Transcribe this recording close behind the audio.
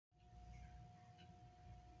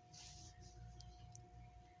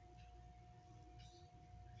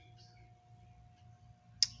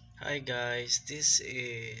Hi guys, uh,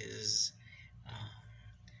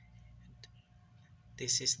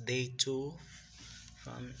 this is day two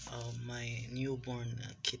from my newborn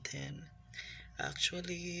kitten.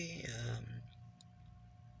 Actually,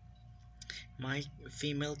 my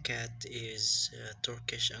female cat is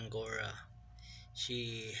Turkish Angora.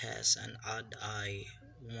 She has an odd eye,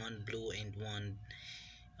 one blue and one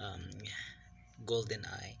um, golden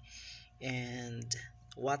eye. And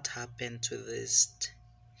what happened to this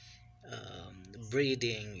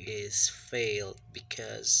breeding is failed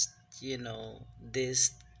because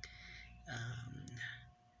this um,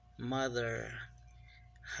 mother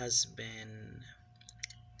has been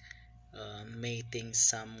mating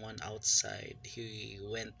someone outside. He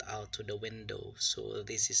went out to the window, so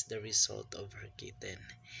this is the result of her kitten.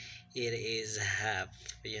 It is half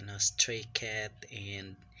stray cat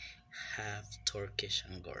and half Turkish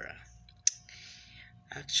Angora.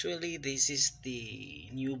 Actually, this is the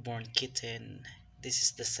newborn kitten. This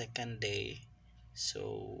is the second day,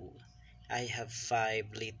 so I have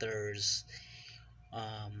 5 litters,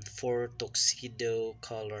 four tuxedo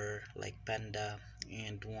color like panda,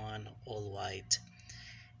 and one all white.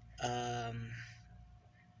 Um,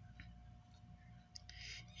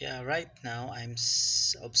 yeah, right now I'm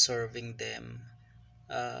observing them.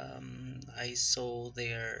 I saw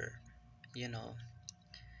their, you know,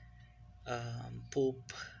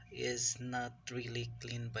 poop is not really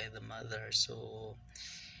clean by the mother. So,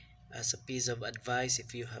 as a piece of advice,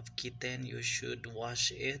 if you have kitten, you should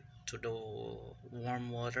wash it to the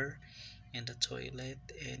warm water in the toilet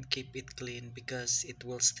and keep it clean because it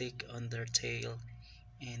will stick on their tail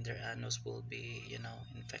and their anus will be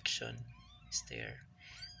infection is there,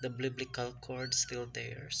 the biblical cord still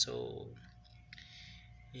there. So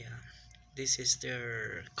yeah, this is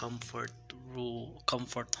their comfort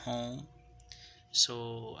home,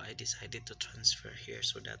 so I decided to transfer here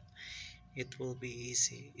so that it will be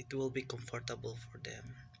easy, it will be comfortable for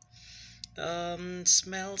them.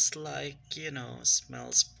 Smells like,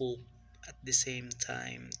 smells poop. At the same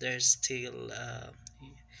time there's still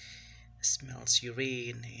smells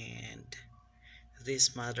urine, and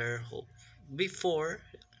this mother hope before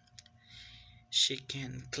she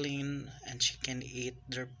can clean and she can eat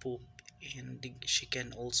their poop, and she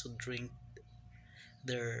can also drink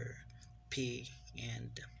their pee.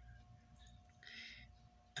 And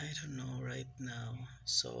I don't know right now,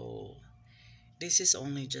 so this is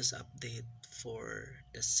only just update for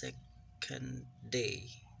the second day,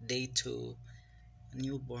 day two,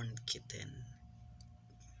 newborn kitten.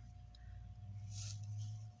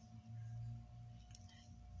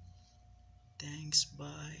 Thanks,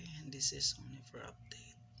 bye. This is only for update.